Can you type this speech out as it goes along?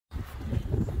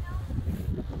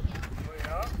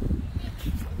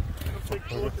Take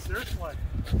a look at their sled.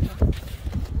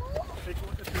 Take a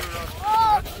look at their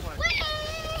sled.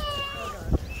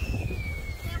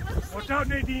 Watch out,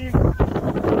 Nadine.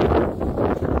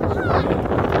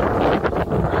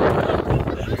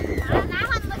 That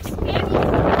one looks scary.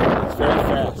 It's very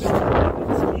fast.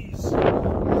 Skis.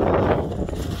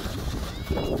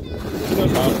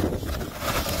 Good, Mom.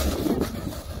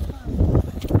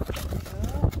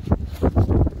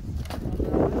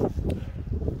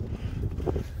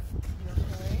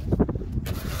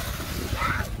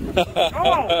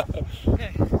 Oh!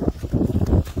 Okay.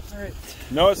 All right.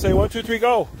 No, say 1, 2, 3,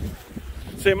 go.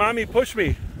 Say, Mommy, push me.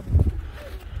 I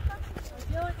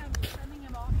feel like I'm turning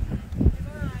him off.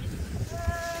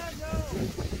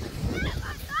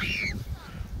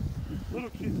 Little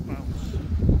kids bounce.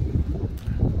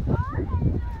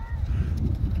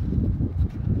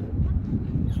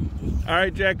 All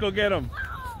right, Jack, go get him.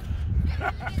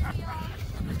 Say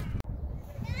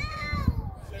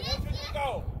 1, 2, 3,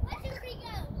 go.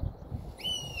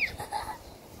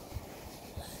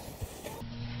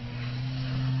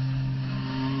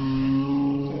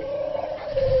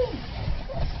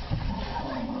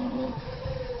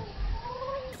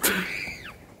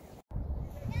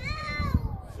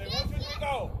 Say 1, 2, 3,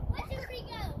 go.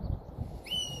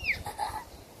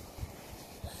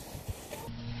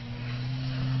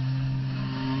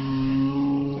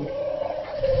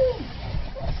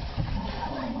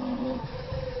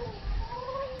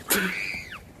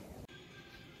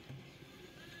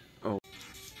 Oh.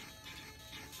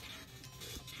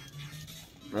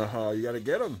 You gotta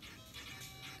get him.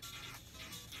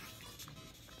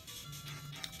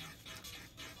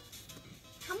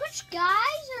 How much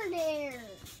guys are there?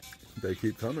 They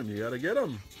keep coming. You gotta get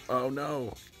them. Oh,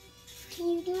 no. Can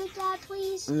you do it, Dad,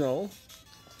 please? No.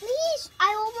 Please,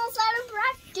 I almost out of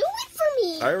breath. Do it for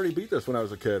me. I already beat this when I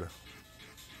was a kid.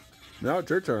 Now it's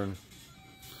your turn.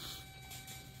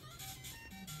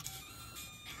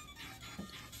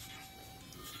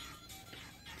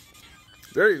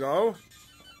 There you go.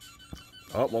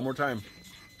 Oh, one more time.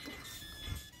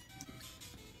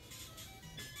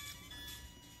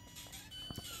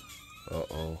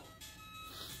 Uh-oh.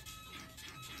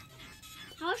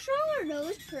 How strong are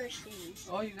those persons?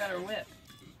 Oh, you got her whip.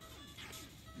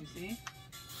 You see?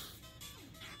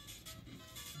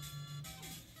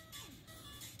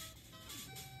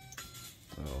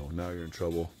 Oh, now you're in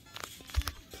trouble.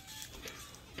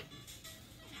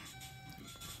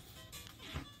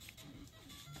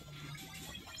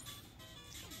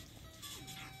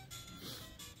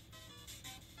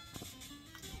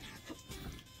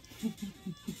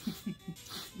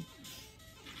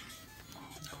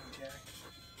 Jack.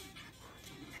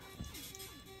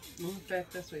 Move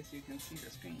back this way so you can see the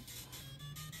screen.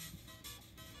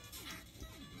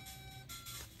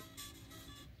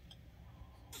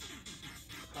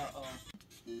 Uh-oh.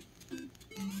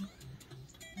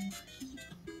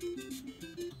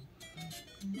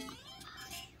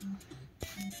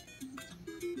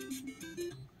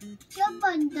 Jump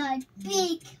on the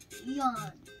big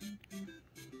yawn.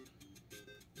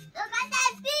 Look at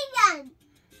that big one.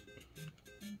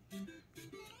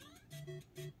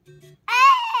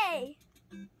 Hey!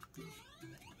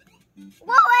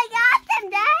 Whoa, I got them,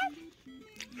 Dad.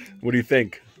 What do you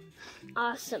think?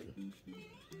 Awesome.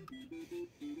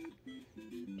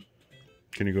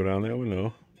 Can you go down that one?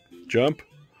 No. Jump?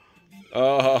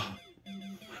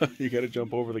 You gotta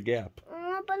jump over the gap.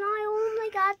 But I only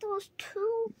got those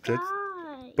two guys.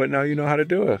 But now you know how to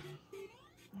do it.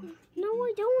 No,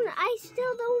 I don't. I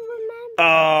still don't remember.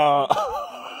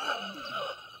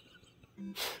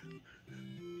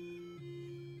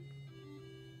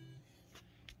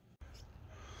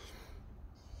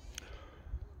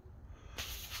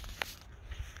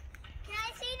 Can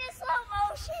I see the slow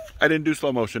motion? I didn't do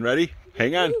slow motion. Ready?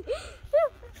 Hang on.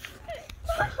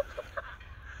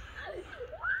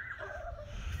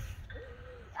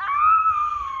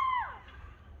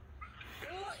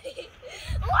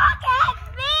 Look at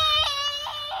me!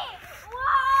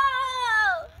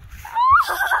 Whoa!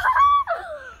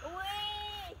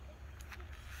 Wait.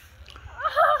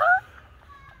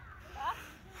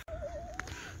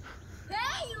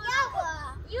 Hey,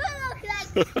 you look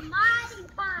like Mighty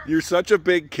Pop. You're such a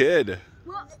big kid.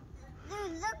 Well, you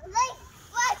look like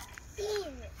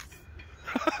penis.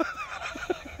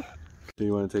 Do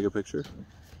you want to take a picture?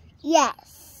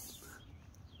 Yes.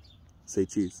 Say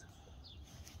cheese.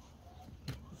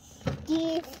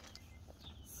 Yes.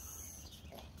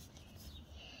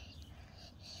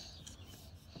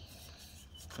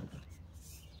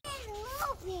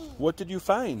 What did you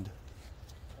find?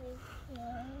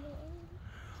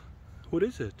 What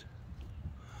is it?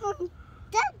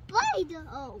 That butt spider.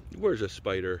 Where's a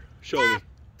spider? Show me.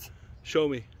 Show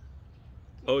me.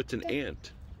 Oh, it's an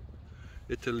ant.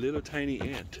 It's a little tiny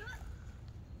ant.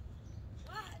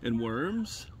 And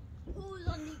worms? Who's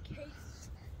on the case?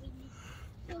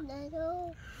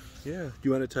 Little. Yeah. Do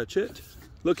you want to touch it?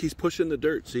 Look, he's pushing the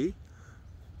dirt, see?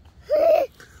 Hip.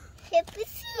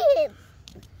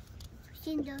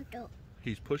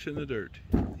 He's pushing the dirt.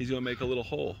 He's going to make a little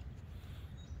hole.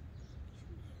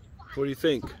 What do you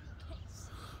think?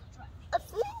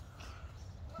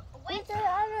 Where's the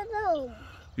other room?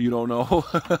 You don't know?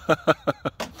 Hiya!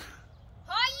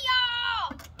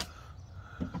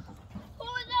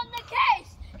 Who's on the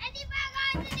case? Anybody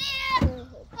got in there?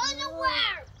 Who's the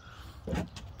where?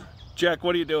 Jack,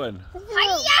 what are you doing? Hiya!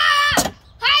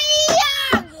 Hiya!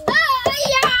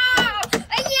 Hiya!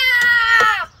 Hiya!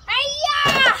 Hiya!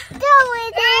 Do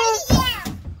it!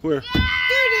 Where?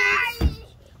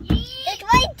 It's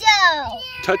right there.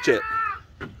 Touch it.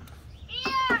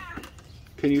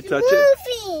 Can you touch it?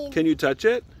 Moving. Can you touch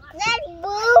it? Not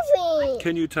moving.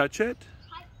 Can you touch it?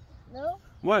 No,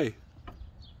 Why?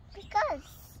 because.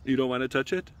 You don't want to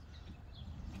touch it?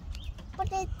 But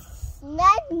it's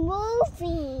not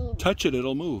moving. Touch it,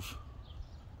 it'll move.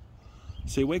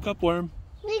 Say, wake up, worm.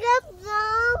 Wake up,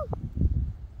 Mom.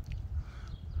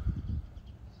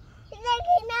 He's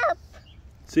waking up.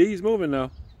 See, he's moving now.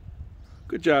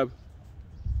 Good job.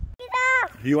 Get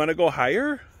up. You want to go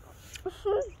higher?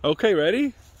 Okay,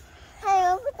 ready?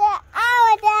 I opened the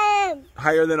all of them.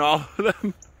 Higher than all of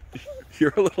them?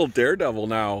 You're a little daredevil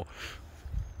now.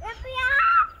 Let me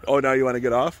up. Oh, now you want to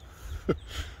get off?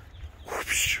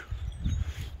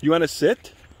 You want to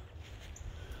sit?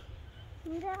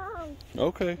 No.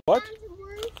 Okay. What?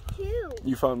 Too.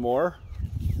 You found more?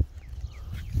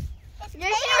 It's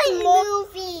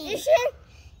moving.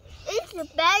 It's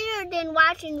better than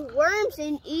watching worms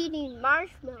and eating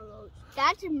marshmallows.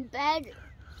 That's better.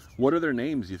 What are their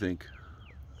names, you think?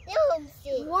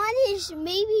 One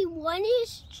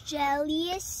is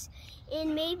Jellius,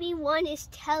 and maybe one is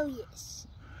Tellius.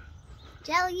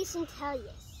 Jellius and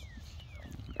Tellius.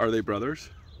 Are they brothers?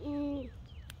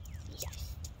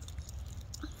 Yes.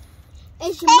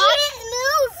 It's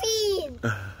moving.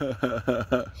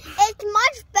 It's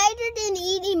much better than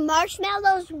eating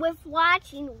marshmallows with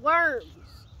watching worms.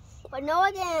 But no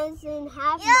one doesn't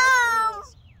have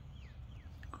marshmallows.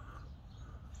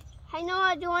 I know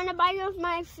I do want to bite of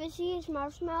my fishiest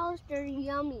marshmallows. They're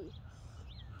yummy.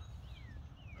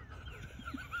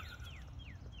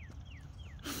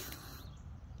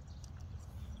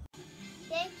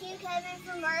 Thank you, Kevin,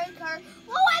 for Mario Kart.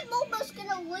 Oh, I'm almost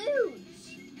gonna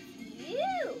lose.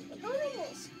 You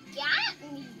almost got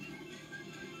me.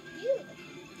 You.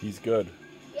 He's good.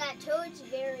 Yeah, Toad's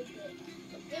very good.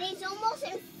 And he's almost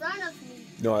in front of me.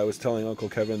 No, I was telling Uncle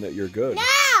Kevin that you're good.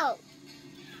 No!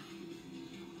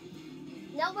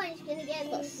 No one's gonna get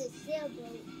me with the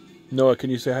sailboat. Noah, can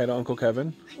you say hi to Uncle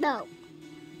Kevin? No.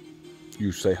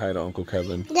 You say hi to Uncle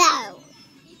Kevin. No.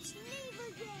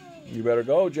 You better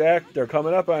go, Jack. They're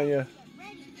coming up on you.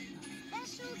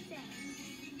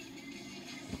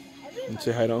 And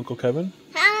say hi to Uncle Kevin.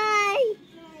 Hi.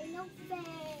 No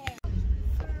fair.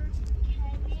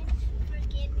 Kevin,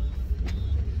 forgive me.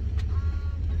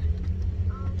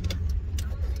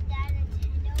 That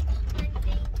Nintendo.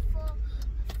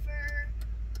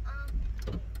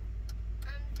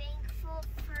 I'm thankful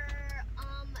for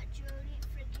Jody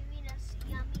for giving us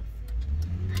yummy food.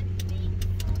 I'm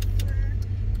thankful for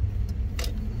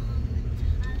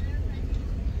Tyler.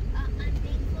 I'm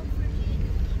thankful for Jade.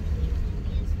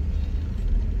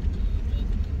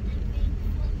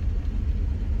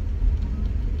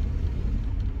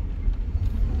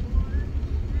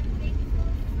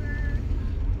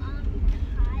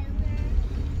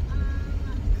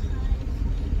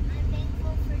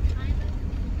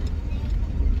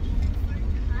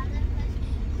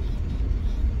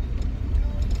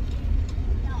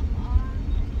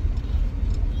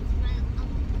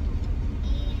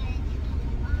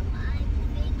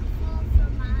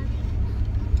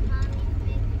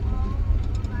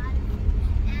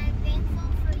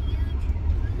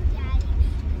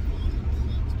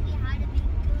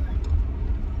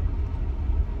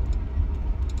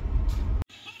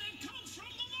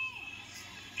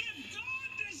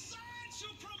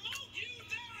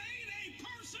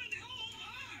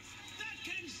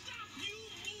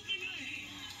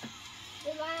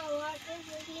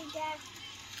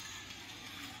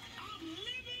 I'm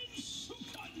living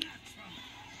supernatural.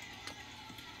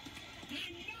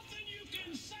 Ain't nothing you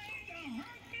can say to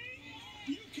hurt me.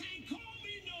 You can't call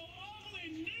me no ugly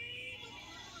name.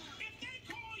 If they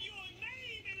call you a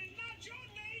name and it's not your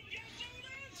name, just don't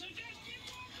answer. Just keep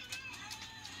walking up.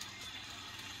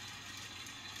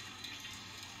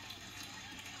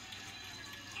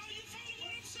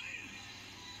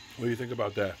 What do you think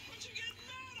about that? What you getting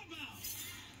mad about?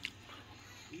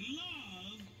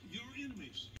 Love your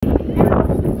enemies.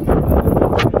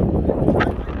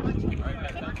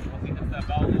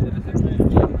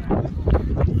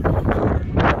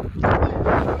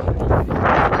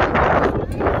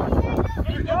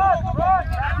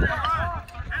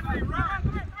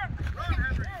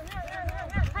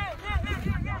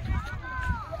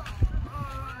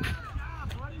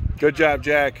 Good job,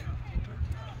 Jack.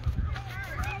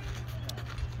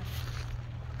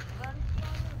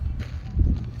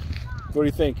 What do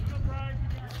you think?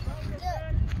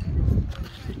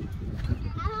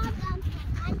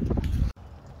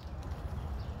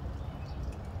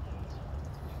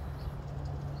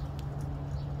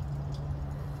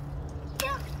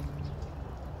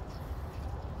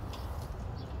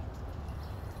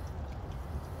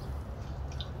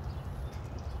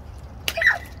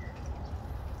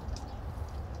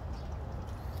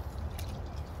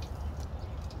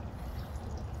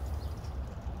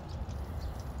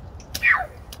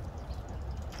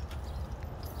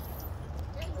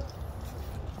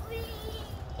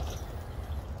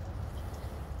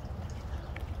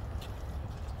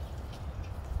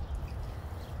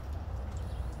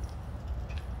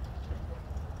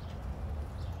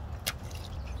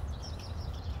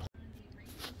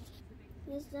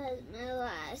 This is my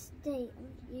last day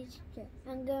of Easter.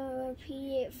 I'm gonna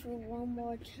repeat it for one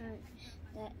more time.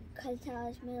 Because that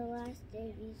was my last day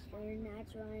of Easter, and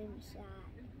that's why I'm sad.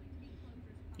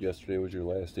 Yesterday was your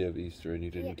last day of Easter and you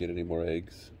didn't get any more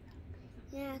eggs?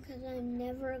 Yeah, because I'm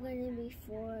never gonna be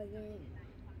 4 again.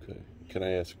 Okay. Can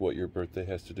I ask what your birthday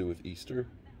has to do with Easter?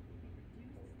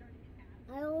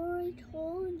 I already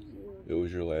told you. It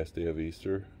was your last day of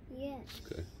Easter? Yes.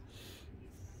 Okay.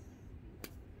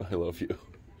 I love you.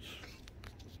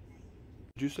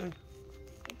 What'd you say?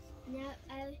 Now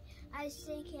I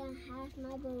still can't have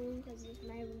my balloon because it's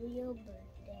my real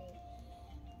birthday.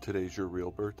 Today's your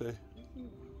real birthday?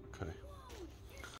 Mhm.